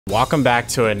Welcome back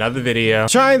to another video.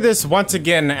 Trying this once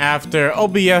again after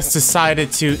OBS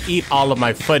decided to eat all of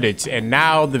my footage, and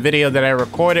now the video that I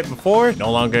recorded before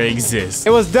no longer exists. It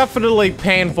was definitely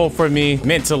painful for me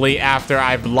mentally after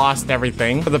I've lost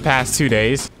everything for the past 2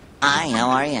 days. Hi, how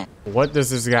are you? What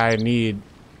does this guy need?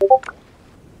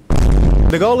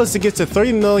 The goal is to get to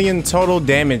 3 million total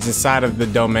damage inside of the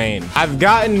domain. I've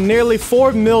gotten nearly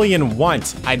 4 million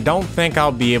once. I don't think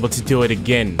I'll be able to do it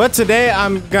again. But today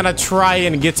I'm gonna try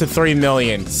and get to 3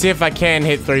 million. See if I can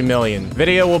hit 3 million.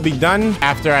 Video will be done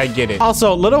after I get it.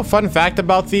 Also, little fun fact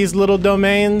about these little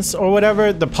domains or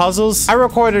whatever, the puzzles. I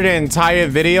recorded an entire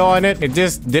video on it. It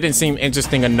just didn't seem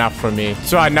interesting enough for me,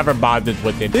 so I never bothered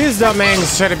with it. These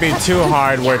domains shouldn't be too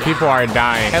hard where people are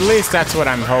dying. At least that's what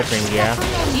I'm hoping, yeah.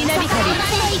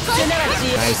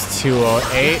 Nice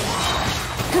 208.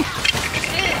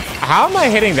 How am I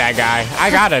hitting that guy? I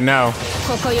gotta know.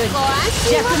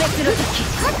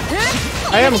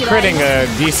 I am critting a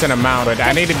decent amount, but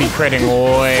I need to be critting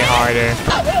way harder.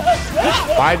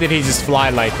 Why did he just fly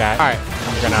like that? Alright,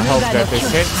 I'm gonna hope that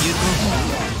this hits.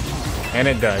 And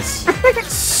it does.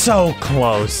 So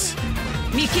close.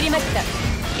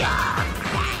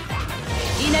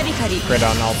 Crit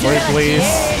on all three, please.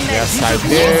 Yes, I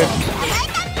did.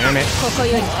 Damn it.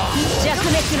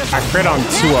 I crit on 2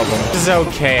 of them. This is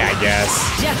okay, I guess.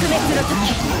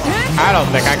 I don't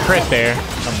think I crit there.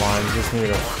 Come on, just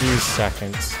need a few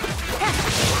seconds.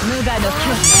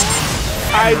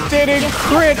 I didn't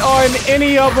crit on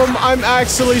any of them. I'm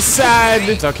actually sad.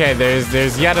 It's okay,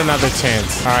 there's yet another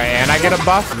chance. All right, and I get a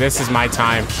buff. This is my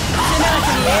time.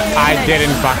 I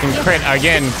didn't fucking crit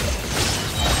again.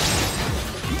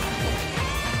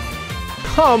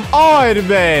 Come on,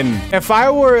 man. If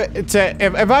I were to,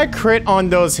 if I crit on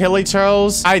those hilly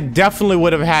churls, I definitely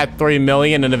would have had 3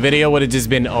 million and the video would have just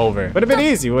been over. Would have been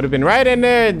easy. Would have been right in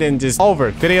there and then just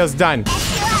over. Video's done.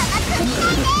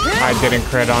 I didn't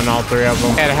crit on all 3 of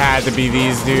them. It had to be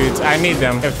these dudes. I need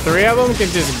them. If 3 of them could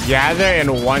just gather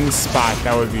in one spot,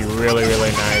 that would be really,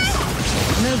 really nice.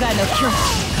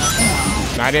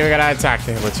 Not even gonna attack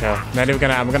the hilly churl. Not even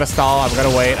gonna, I'm gonna stall. I'm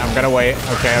gonna wait. I'm gonna wait.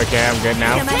 Okay, I'm good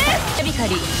now.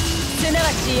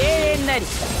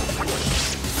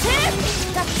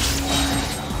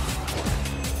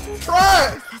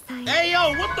 Hey,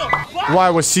 yo, what the fuck? Why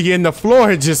was she in the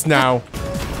floor just now?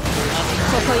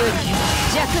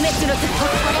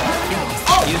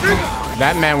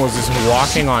 That man was just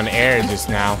walking on air just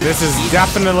now. This is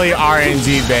definitely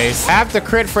RNG based. I have to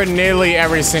crit for nearly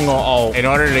every single ult in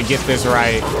order to get this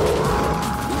right.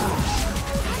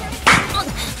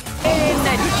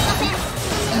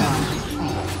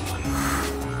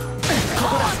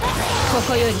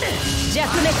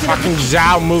 Fucking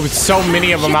Zhao moved so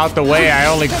many of them out the way. I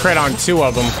only crit on 2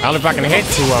 of them. I only fucking hit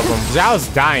 2 of them. Zhao's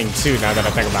dying too now that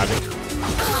I think about it.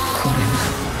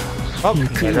 Oh,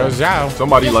 there goes Zhao.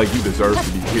 Somebody like you deserves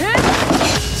to be hit.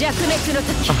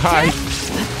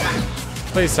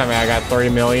 Please tell me I got 3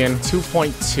 million.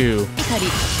 2.2.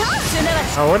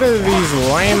 Oh, what are these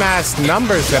lame ass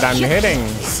numbers that I'm hitting?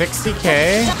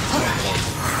 60K?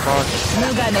 Fuck.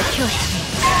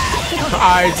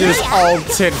 I just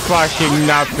ulted fucking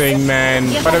nothing, man.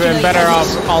 Would have been better off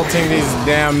ulting these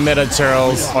damn middle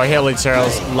churls or hilly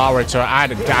churls, lower churls. I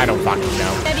don't fucking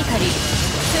know.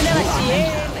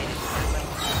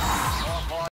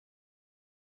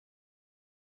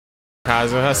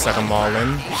 Kazuha, suck them all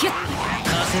in.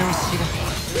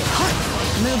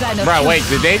 Bro, wait,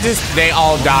 they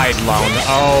all died lone.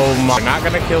 Oh my. I'm not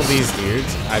gonna kill these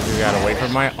dudes. I just gotta wait for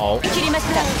my ult.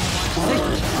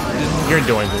 You're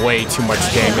doing way too much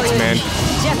damage, man.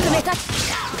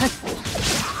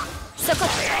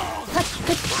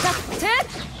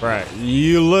 Bruh,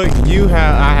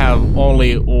 I have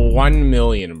only 1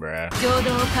 million, bruh.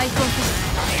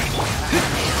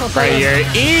 Right here,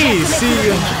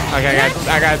 easy. Okay,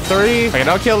 I got 3. Okay,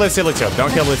 don't kill this silly chill.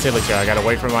 Don't kill this silly chill. I gotta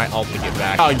wait for my ult to get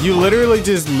back. Oh, you literally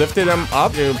just lifted them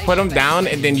up, you put them down,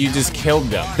 and then you just killed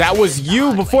them. That was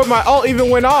you before my ult even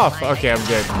went off. Okay, I'm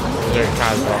good. There's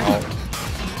Kazuha ult.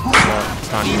 No,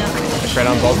 it's not. I crit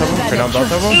on both of them. Crit on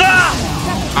both of them.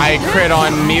 I crit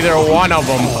on neither one of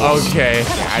them. Okay,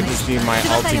 I just need my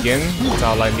ult again. That's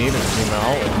all I need. I just need my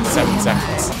ult in 7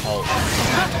 seconds. Ult.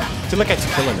 To look at you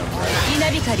killing them, right?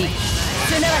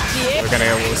 We're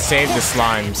gonna save the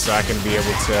slime so I can be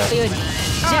able to.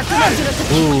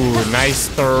 Ooh, nice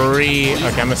 3. Okay,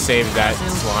 I'm gonna save that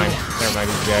slime. Never mind,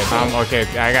 he's dead. Okay,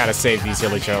 I gotta save these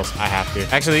hilly churls. I have to.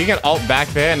 Actually, you can ult back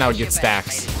there and I'll get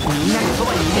stacks.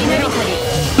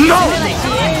 No!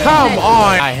 Come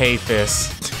on! I hate this.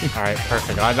 All right,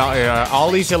 perfect. All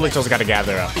these hilly churls gotta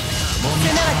gather up.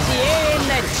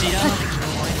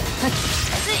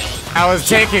 I was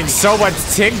taking so much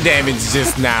tick damage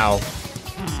just now.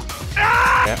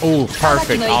 Yeah. Ooh,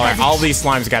 perfect. All right, all these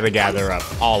slimes got to gather up.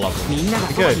 All of them.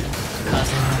 Good.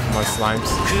 Come on, slimes.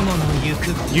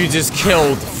 You just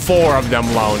killed 4 of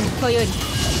them, Lone.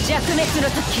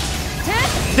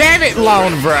 Damn it,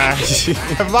 Lone, bruh.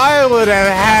 If I would have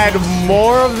had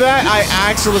more of that, I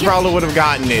actually probably would have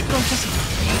gotten it.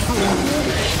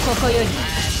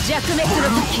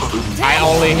 I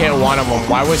only hit 1 of them.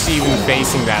 Why was she even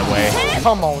facing that way?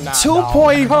 Come on now.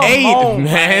 2.8,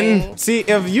 man. See,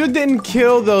 if you didn't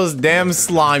kill those damn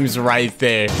slimes right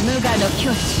there.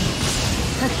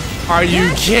 Are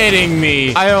you kidding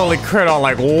me? I only crit on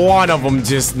like 1 of them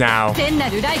just now. Yo, get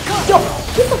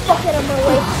the fuck out of my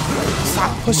way.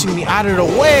 Stop pushing me out of the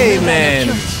way,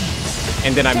 man.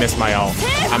 And then I missed my ult.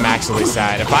 I'm actually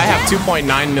sad. If I have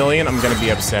 2.9 million, I'm gonna be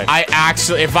upset.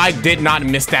 If I did not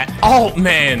miss that ult,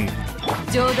 man.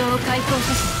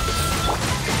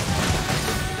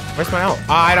 Where's my ult?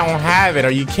 Oh, I don't have it.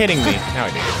 Are you kidding me? No, I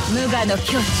do.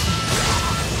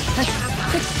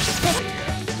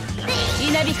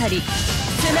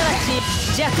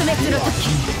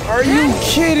 Are you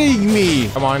kidding me?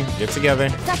 Come on, get together.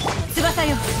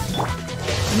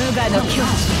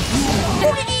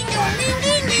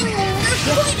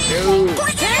 Dude.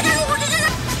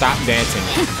 Stop dancing.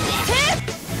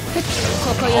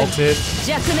 Ulted.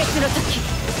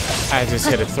 I just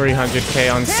hit a 300k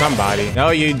on somebody. No,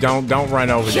 you don't. Don't run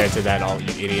over there to that ult,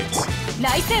 you idiots.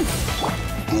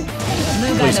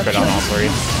 Please crit on all 3.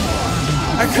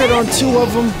 I crit on 2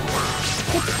 of them.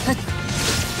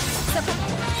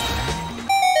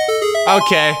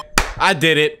 Okay. I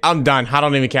did it. I'm done. I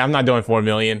don't even care. I'm not doing 4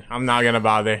 million. I'm not gonna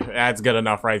bother. That's good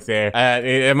enough right there.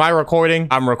 Am I recording?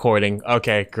 I'm recording.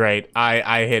 Okay, great.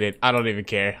 I hit it. I don't even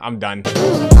care. I'm done.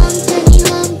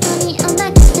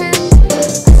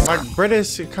 Like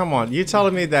British, come on. You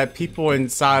telling me that people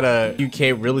inside of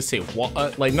UK really say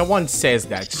what? Like no one says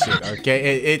that shit.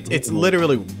 Okay, it's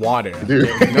literally water. Dude.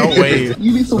 No way.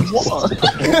 You need some water.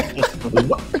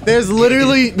 There's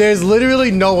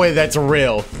literally no way that's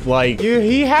real. Like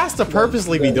he has to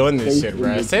purposely be doing this shit,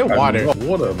 bruh. Say water.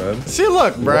 Water, man. See,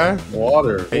 look, bruh.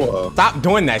 Water. Hey, Water. stop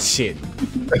doing that shit.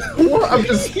 What? I'm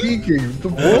just speaking. The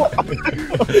water.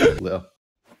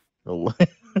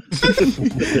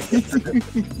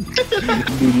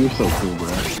 Dude, you're so cool, bro.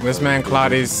 This man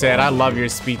Claudius said, "I love your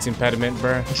speech impediment,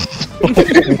 bruh."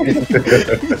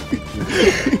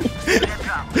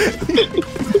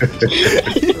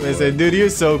 They said, "Dude, you're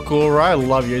so cool, bro. I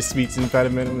love your speech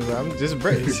impediment." I'm just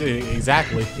British.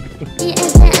 Exactly.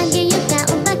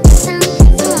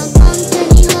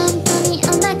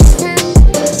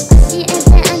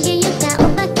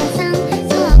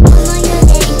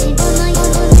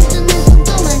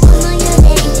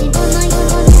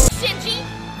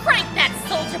 Crank that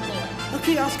soldier boy!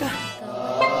 Okay, Oscar.